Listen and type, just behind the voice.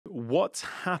what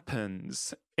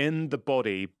happens in the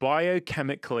body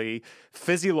biochemically,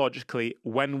 physiologically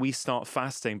when we start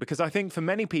fasting? Because I think for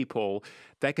many people,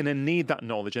 they're going to need that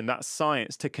knowledge and that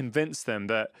science to convince them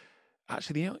that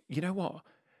actually, you know what?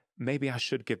 Maybe I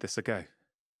should give this a go.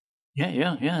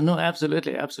 Yeah. No,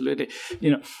 absolutely.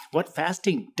 What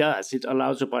fasting does, it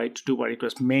allows your body to do what it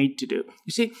was made to do.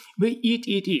 You see, we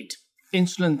eat.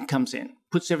 Insulin comes in,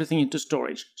 puts everything into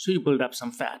storage, so you build up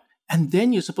some fat. And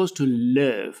then you're supposed to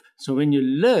live. So when you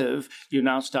live, you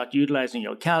now start utilizing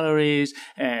your calories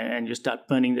and you start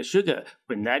burning the sugar.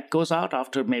 When that goes out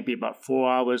after maybe about 4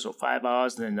 hours or 5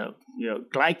 hours, then the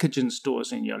glycogen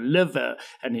stores in your liver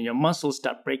and in your muscles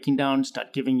start breaking down,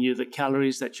 start giving you the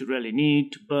calories that you really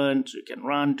need to burn so you can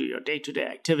run, do your day-to-day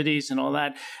activities and all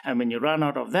that. And when you run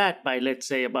out of that by, let's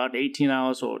say, about 18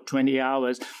 hours or 20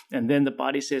 hours, and then the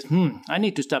body says, I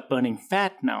need to start burning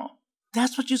fat now.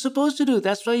 That's what you're supposed to do.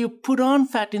 That's why you put on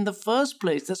fat in the first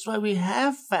place. That's why we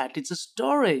have fat. It's a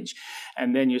storage.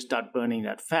 And then you start burning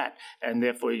that fat. And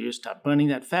therefore, you start burning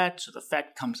that fat. So the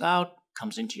fat comes out,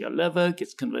 comes into your liver,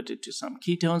 gets converted to some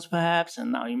ketones perhaps.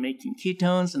 And now you're making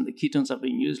ketones. And the ketones are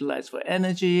being utilized for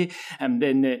energy. And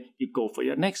then you go for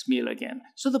your next meal again.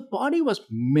 So the body was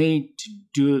made to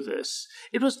do this.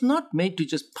 It was not made to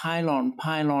just pile on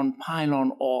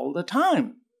all the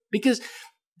time. Because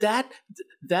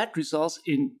that results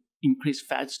in increased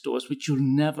fat stores, which you'll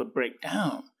never break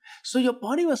down. So your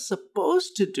body was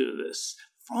supposed to do this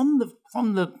from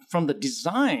the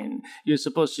design. You're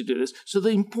supposed to do this. So the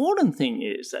important thing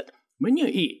is that when you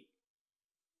eat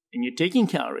and you're taking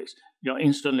calories, your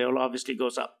insulin level obviously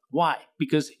goes up. Why?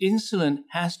 Because insulin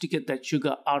has to get that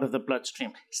sugar out of the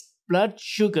bloodstream. Blood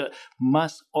sugar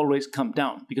must always come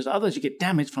down because otherwise you get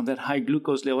damage from that high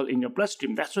glucose level in your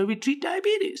bloodstream. That's why we treat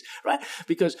diabetes, right?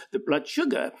 Because the blood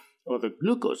sugar, or the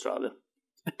glucose rather,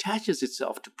 attaches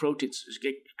itself to proteins, so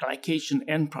you get glycation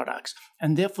end products,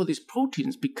 and therefore these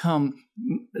proteins become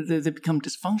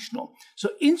dysfunctional. So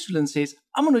insulin says,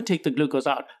 I'm going to take the glucose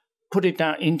out, put it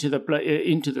down into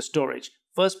the storage.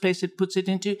 First place it puts it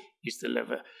into is the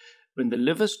liver. When the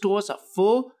liver stores are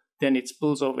full, then it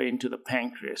spills over into the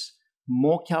pancreas.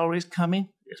 More calories come in,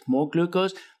 there's more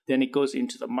glucose, then it goes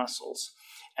into the muscles.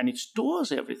 And it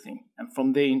stores everything, and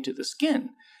from there into the skin.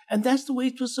 And that's the way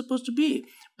it was supposed to be.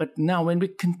 But now when we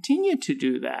continue to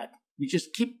do that, we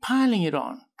just keep piling it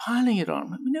on.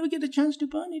 We never get a chance to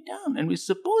burn it down, and we're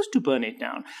supposed to burn it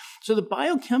down. So the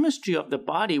biochemistry of the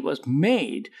body was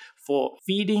made for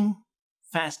feeding,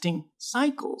 fasting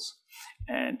cycles.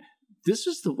 And this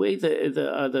is the way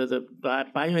the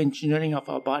bioengineering of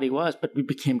our body was, but we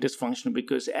became dysfunctional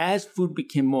because as food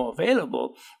became more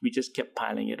available, we just kept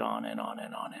piling it on and on.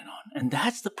 And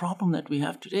that's the problem that we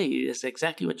have today. It's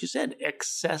exactly what you said,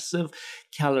 excessive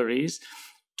calories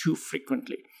too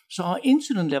frequently. So our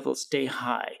insulin levels stay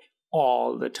high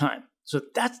all the time. So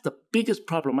that's the biggest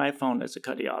problem I found as a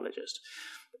cardiologist.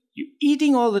 You're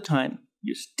eating all the time,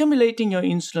 you're stimulating your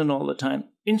insulin all the time,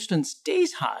 insulin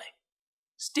stays high,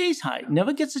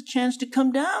 never gets a chance to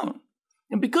come down.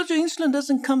 And because your insulin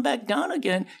doesn't come back down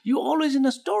again, you're always in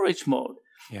a storage mode.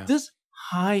 Yeah. This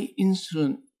high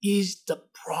insulin is the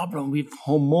problem. We've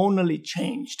hormonally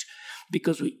changed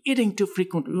because we're eating too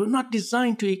frequently. We're not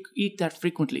designed to eat that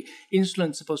frequently.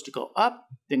 Insulin's supposed to go up,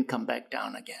 then come back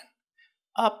down again.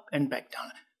 Up and back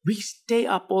down. We stay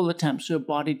up all the time, so your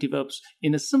body develops,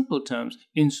 in a simple terms,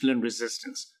 insulin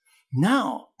resistance.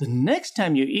 Now, the next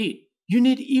time you eat, you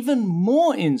need even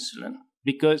more insulin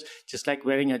because just like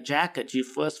wearing a jacket, you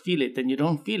first feel it, then you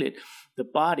don't feel it. The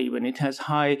body, when it has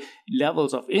high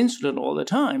levels of insulin all the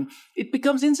time, it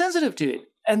becomes insensitive to it.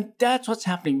 And that's what's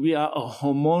happening. We are a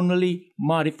hormonally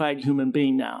modified human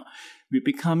being now. We're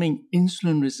becoming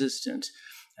insulin resistant.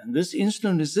 And this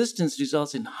insulin resistance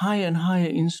results in higher and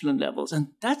higher insulin levels. And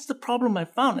that's the problem I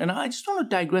found. And I just want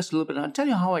to digress a little bit. I'll tell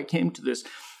you how I came to this.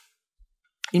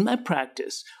 In my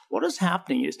practice, what was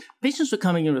happening is patients were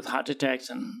coming in with heart attacks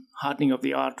and hardening of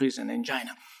the arteries and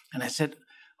angina. And I said,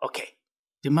 okay,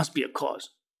 there must be a cause.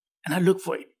 And I looked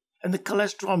for it. And the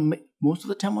cholesterol, most of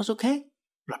the time, was okay.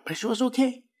 Blood pressure was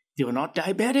okay. They were not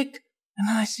diabetic. And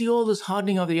then I see all this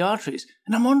hardening of the arteries.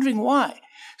 And I'm wondering why.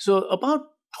 So about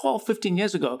 12, 15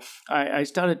 years ago, I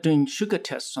started doing sugar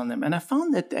tests on them, and I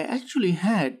found that they actually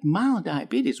had mild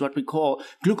diabetes, what we call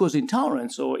glucose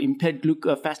intolerance or impaired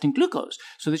fasting glucose.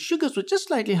 So the sugars were just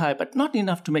slightly high, but not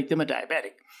enough to make them a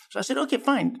diabetic. So I said, okay,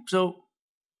 fine. So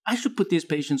I should put these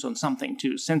patients on something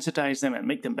to sensitize them and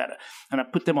make them better. And I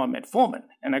put them on metformin,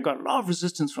 and I got a lot of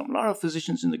resistance from a lot of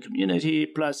physicians in the community,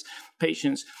 plus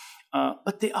patients,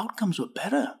 but the outcomes were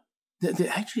better. They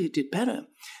actually did better.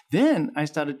 Then I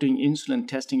started doing insulin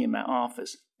testing in my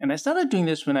office. And I started doing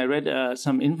this when I read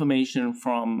some information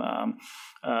from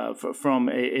a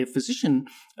physician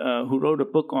who wrote a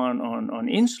book on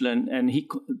insulin, and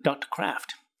Dr.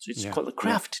 Kraft. So it's called the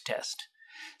Kraft test.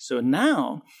 So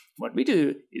now what we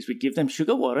do is we give them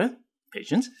sugar water,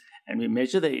 patients, and we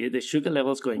measure the sugar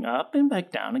levels going up and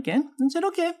back down again, and said,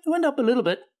 okay, it went up a little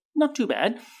bit, not too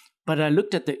bad. But I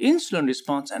looked at the insulin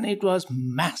response, and it was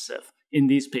massive in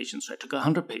these patients. So I took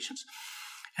 100 patients,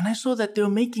 and I saw that they were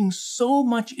making so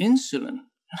much insulin.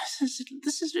 And I said,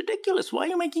 this is ridiculous. Why are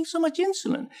you making so much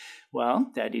insulin?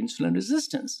 Well, they had insulin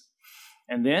resistance.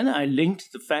 And then I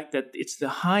linked the fact that it's the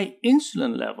high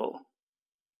insulin level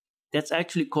that's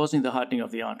actually causing the hardening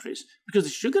of the arteries, because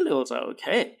the sugar levels are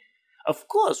okay. Of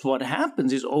course, what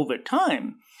happens is over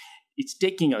time, it's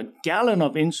taking a gallon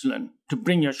of insulin to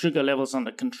bring your sugar levels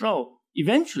under control.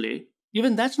 Eventually,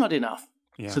 even that's not enough.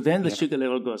 So then the sugar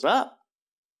level goes up.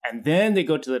 And then they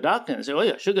go to the doctor and say, oh,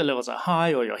 your sugar levels are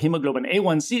high, or your hemoglobin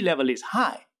A1C level is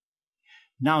high.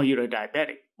 Now you're a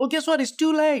diabetic. Well, guess what? It's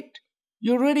too late.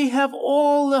 You already have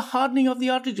all the hardening of the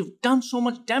arteries. You've done so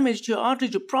much damage to your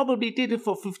arteries. You probably did it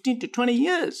for 15 to 20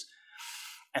 years.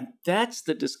 And that's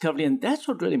the discovery, and that's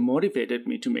what really motivated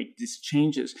me to make these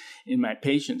changes in my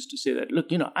patients, to say that, look,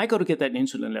 I got to get that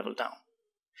insulin level down.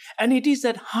 And it is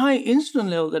that high insulin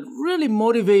level that really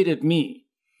motivated me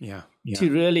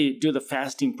to really do the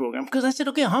fasting program. Because I said,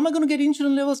 okay, how am I going to get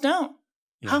insulin levels down?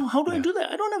 How do I do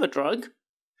that? I don't have a drug.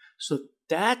 So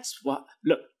that's what,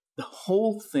 look, the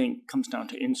whole thing comes down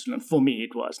to insulin. For me,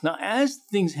 it was. Now, as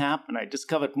things happen, I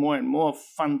discovered more and more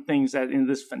fun things in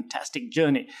this fantastic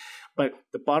journey. But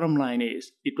the bottom line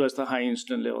is, it was the high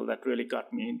insulin level that really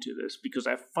got me into this, because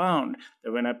I found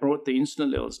that when I brought the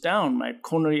insulin levels down, my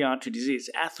coronary artery disease,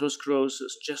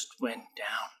 atherosclerosis, just went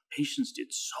down. Patients did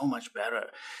so much better.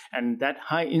 And that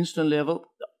high insulin level,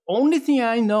 the only thing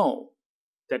I know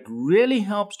that really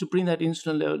helps to bring that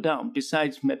insulin level down,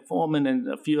 besides metformin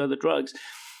and a few other drugs,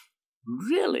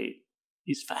 really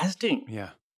is fasting.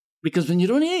 Because when you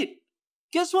don't eat,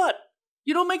 guess what?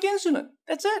 You don't make insulin.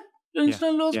 That's it. Your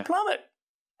insulin levels plummet.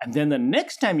 And then the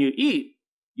next time you eat,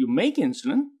 you make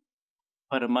insulin,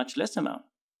 but a much less amount,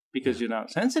 because you're now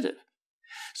sensitive.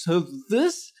 So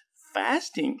this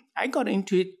fasting, I got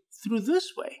into it through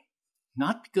this way.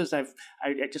 Not because I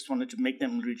just wanted to make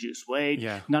them reduce weight,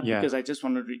 because I just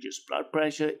wanted to reduce blood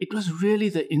pressure. It was really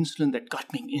the insulin that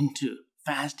got me into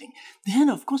fasting. Then,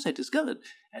 of course, I discovered,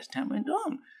 as time went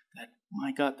on, that,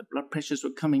 my God, the blood pressures were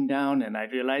coming down, and I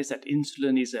realized that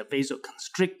insulin is a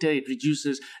vasoconstrictor. It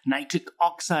reduces nitric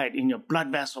oxide in your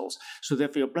blood vessels, so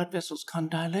therefore your blood vessels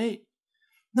can't dilate.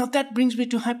 Now that brings me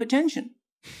to hypertension.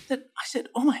 That I said,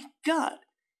 oh my God,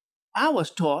 I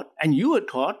was taught, and you were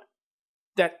taught,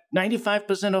 that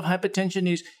 95% of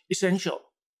hypertension is essential.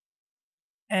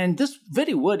 And this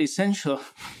very word essential,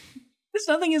 there's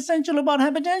nothing essential about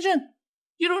hypertension.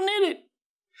 You don't need it.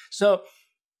 So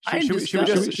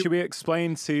should we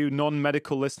explain to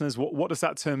non-medical listeners what does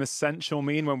that term essential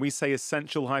mean? When we say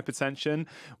essential hypertension,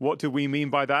 what do we mean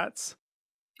by that?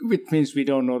 Which means we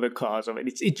don't know the cause of it.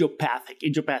 It's idiopathic.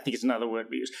 Idiopathic is another word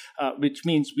we use, which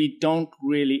means we don't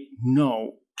really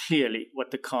know clearly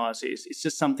what the cause is. It's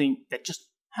just something that just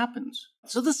happens.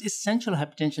 So this essential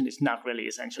hypertension is not really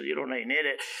essential. You don't really need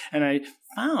it. And I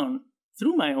found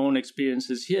through my own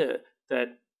experiences here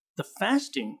that the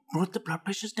fasting brought the blood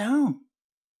pressures down.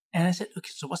 And I said,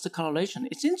 okay, so what's the correlation?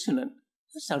 It's insulin.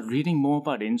 I started reading more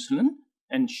about insulin,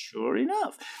 and sure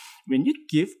enough, when you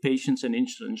give patients an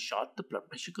insulin shot, the blood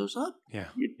pressure goes up.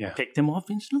 You take them off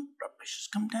insulin, blood pressures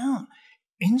come down.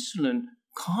 Insulin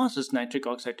causes nitric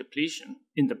oxide depletion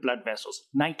in the blood vessels.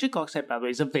 Nitric oxide, by the way,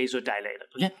 is a vasodilator.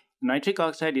 Okay? Nitric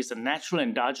oxide is a natural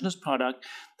endogenous product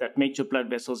that makes your blood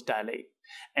vessels dilate.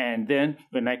 And then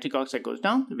when nitric oxide goes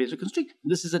down, the vasoconstrict.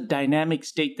 This is a dynamic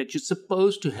state that you're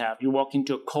supposed to have. You walk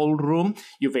into a cold room,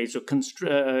 you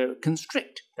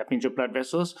vasoconstrict. That means your blood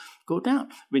vessels go down.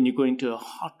 When you go into a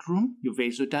hot room, you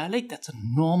vasodilate. That's a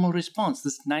normal response.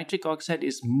 This nitric oxide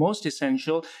is most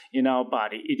essential in our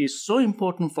body. It is so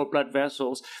important for blood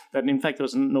vessels that, in fact, there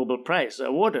was a Nobel Prize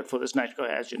awarded for this nitric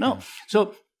oxide, as you know.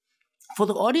 So for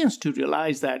the audience to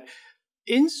realize that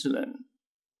insulin,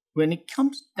 when it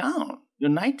comes down, your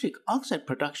nitric oxide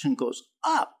production goes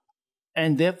up,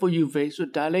 and therefore you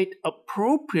vasodilate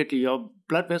appropriately. Your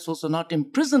blood vessels are not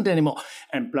imprisoned anymore,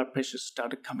 and blood pressure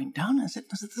started coming down. I said,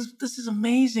 this is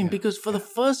amazing, because for the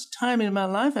first time in my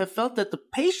life, I felt that the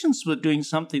patients were doing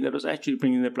something that was actually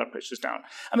bringing their blood pressures down.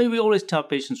 I mean, we always tell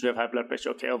patients who have high blood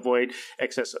pressure, okay, avoid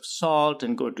excessive salt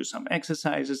and go do some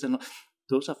exercises, and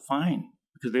those are fine,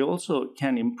 because they also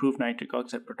can improve nitric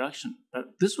oxide production. But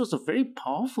this was a very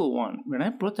powerful one. When I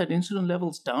brought that insulin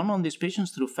levels down on these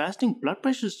patients through fasting, blood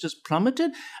pressures just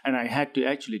plummeted, and I had to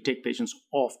actually take patients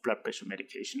off blood pressure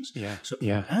medications. So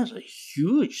that's a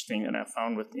huge thing that I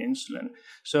found with insulin.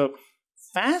 So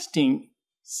fasting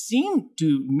seemed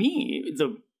to me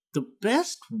the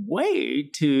best way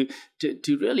to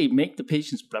really make the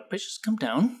patient's blood pressures come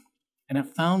down. And I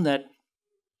found that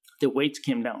the weights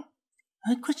came down.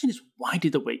 And the question is, why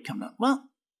did the weight come down? Well,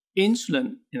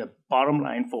 insulin, in the bottom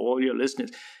line for all your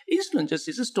listeners, insulin just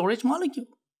is a storage molecule.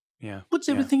 Puts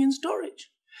everything in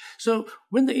storage. So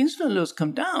when the insulin levels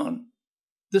come down,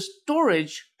 the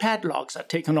storage padlocks are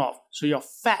taken off. So your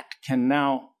fat can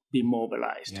now be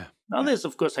mobilized. Now there's,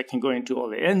 of course, I can go into all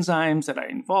the enzymes that are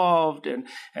involved and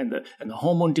the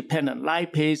hormone-dependent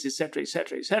lipase, et cetera, et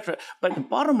cetera, et cetera. But the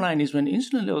bottom line is when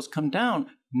insulin levels come down,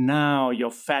 now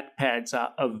your fat pads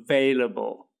are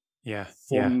available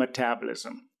for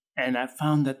metabolism. And I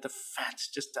found that the fats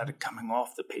just started coming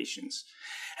off the patients.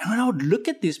 And when I would look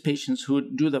at these patients who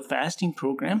would do the fasting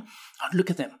program, I'd look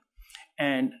at them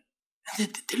and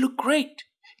they look great.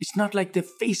 It's not like their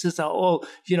faces are all,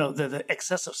 the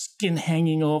excess of skin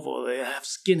hanging off, or they have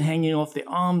skin hanging off their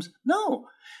arms. No.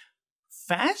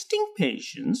 Fasting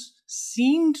patients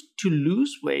seemed to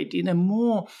lose weight in a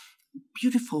more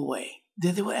beautiful way.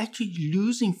 They were actually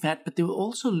losing fat, but they were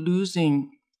also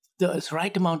losing the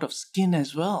right amount of skin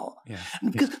as well.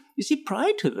 Because, you see,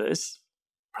 prior to this,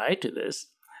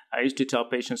 I used to tell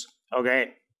patients,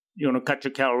 okay, you want to cut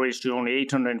your calories to only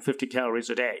 850 calories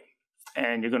a day.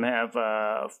 And you're going to have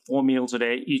 4 meals a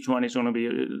day. Each one is going to be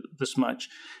this much.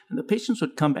 And the patients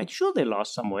would come back. Sure, they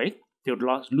lost some weight. They would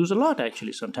lose a lot,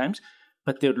 actually, sometimes.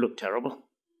 But they would look terrible.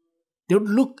 They would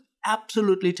look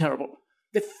absolutely terrible.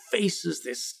 Their faces,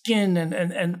 their skin,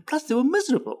 and plus they were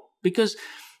miserable because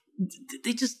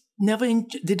they just they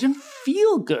didn't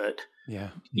feel good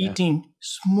eating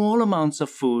small amounts of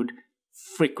food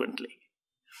frequently.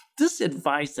 This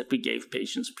advice that we gave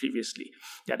patients previously,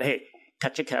 that, hey,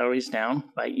 cut your calories down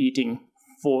by eating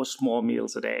 4 small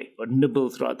meals a day or nibble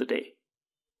throughout the day.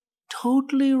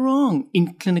 Totally wrong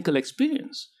in clinical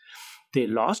experience. They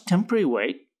lost temporary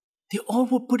weight. They all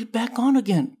would put it back on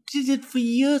again. Did it for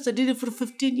years. I did it for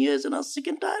 15 years and I was sick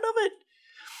and tired of it.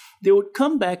 They would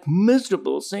come back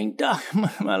miserable saying, Doc,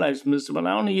 my life's miserable.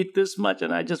 I only eat this much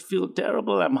and I just feel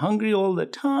terrible. I'm hungry all the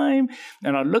time.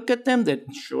 And I look at them, they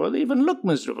even look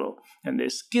miserable. And their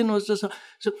skin was just...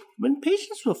 So when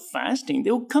patients were fasting,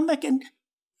 they would come back and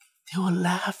they were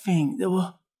laughing. They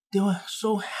were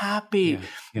so happy.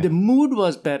 The mood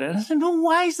was better. And I said, well,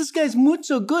 why is this guy's mood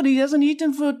so good? He hasn't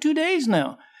eaten for 2 days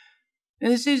now. And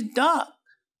he says, Doc,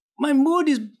 my mood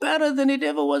is better than it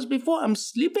ever was before. I'm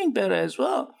sleeping better as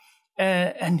well.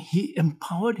 And he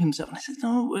empowered himself. And I said,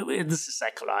 no, wait, this is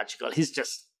psychological. He's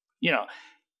just,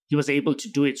 he was able to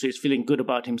do it, so he's feeling good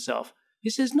about himself. He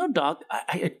says, no, Doc,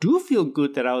 I do feel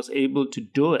good that I was able to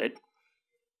do it.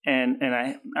 And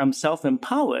I'm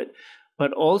self-empowered,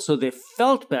 but also they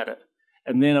felt better.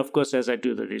 And then, of course, as I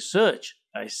do the research,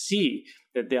 I see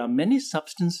that there are many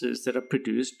substances that are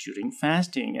produced during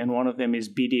fasting. And one of them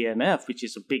is BDNF, which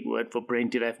is a big word for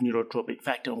brain-derived neurotrophic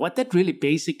factor. What that really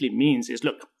basically means is,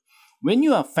 look, when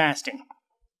you are fasting,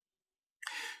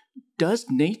 does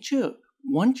nature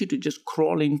want you to just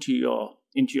crawl into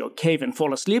your cave and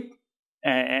fall asleep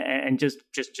and just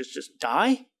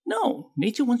die? No,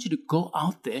 nature wants you to go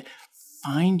out there,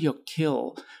 find your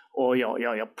kill or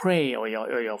your prey or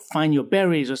your find your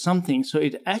berries or something. So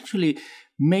it actually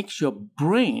makes your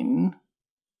brain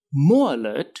more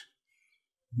alert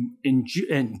and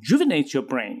rejuvenates your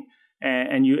brain.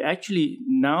 And you actually,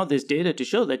 now there's data to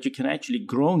show that you can actually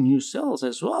grow new cells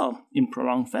as well in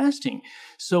prolonged fasting.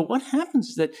 So what happens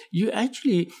is that you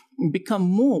actually become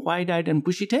more wide-eyed and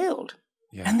bushy-tailed.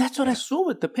 And that's what I saw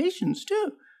with the patients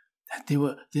too. That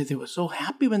they were so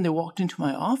happy when they walked into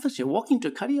my office. You're walking to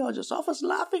a cardiologist's office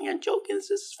laughing and joking. This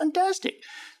is fantastic.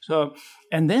 So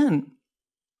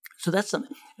that's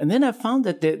something. And then I found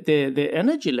that the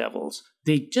energy levels,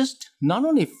 they just not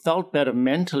only felt better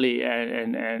mentally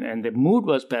and the mood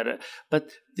was better, but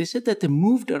they said that they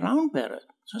moved around better.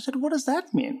 So I said, what does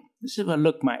that mean? They said, well,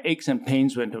 look, my aches and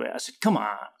pains went away. I said, come on.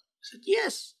 I said,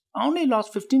 yes, I only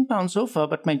lost 15 pounds so far,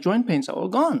 but my joint pains are all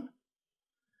gone.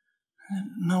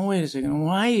 No, wait a second.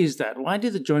 Why is that? Why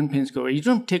did the joint pains go away? You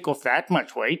don't take off that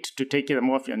much weight to take them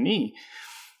off your knee.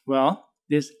 Well,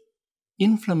 there's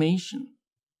inflammation.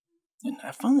 And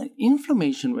I found that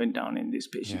inflammation went down in these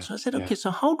patients. So I said, okay, so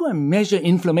how do I measure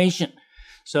inflammation?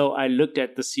 So I looked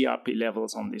at the CRP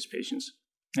levels on these patients.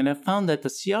 And I found that the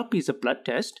CRP is a blood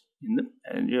test.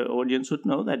 And your audience would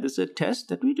know that this is a test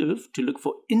that we do to look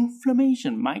for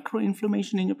inflammation,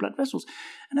 micro-inflammation in your blood vessels.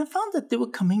 And I found that they were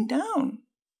coming down.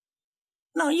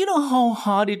 Now, you know how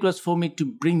hard it was for me to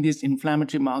bring these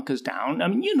inflammatory markers down? I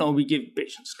mean, we give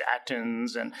patients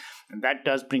statins, and that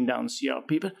does bring down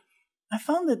CRP. But I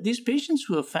found that these patients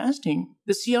who were fasting,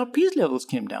 the CRP levels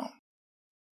came down.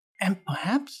 And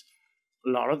perhaps a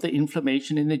lot of the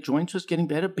inflammation in the joints was getting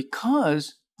better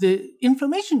because the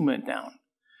inflammation went down.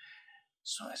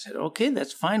 So I said, okay,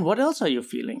 that's fine. What else are you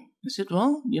feeling? I said,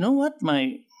 well, you know what?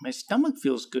 My stomach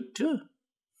feels good too.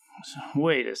 So,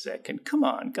 wait a second. Come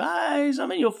on, guys. I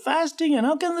mean, you're fasting, and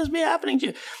how can this be happening to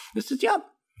you? I said, yeah,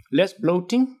 less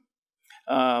bloating.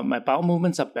 My bowel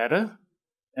movements are better.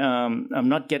 I'm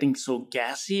not getting so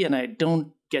gassy, and I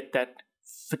don't get that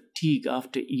fatigue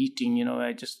after eating.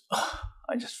 I just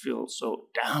feel so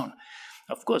down.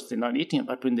 Of course, they're not eating,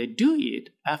 but when they do eat,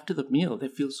 after the meal, they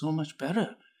feel so much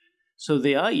better. So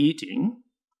they are eating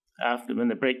after when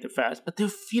they break the fast, but they're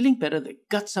feeling better. Their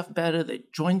guts are better. Their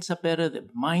joints are better. Their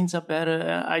minds are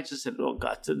better. I just said, oh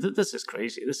God, this is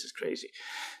crazy. This is crazy.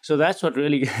 So that's what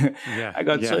really, I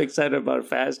got so excited about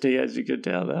fasting, as you can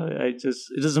tell. It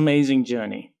is an amazing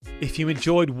journey. If you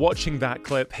enjoyed watching that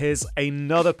clip, here's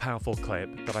another powerful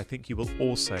clip that I think you will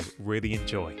also really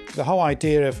enjoy. The whole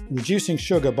idea of reducing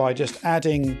sugar by just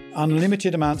adding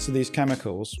unlimited amounts of these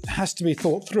chemicals has to be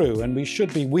thought through, and we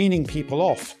should be weaning people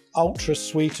off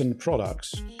ultra-sweetened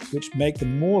products, which make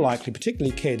them more likely,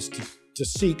 particularly kids, to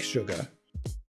seek sugar.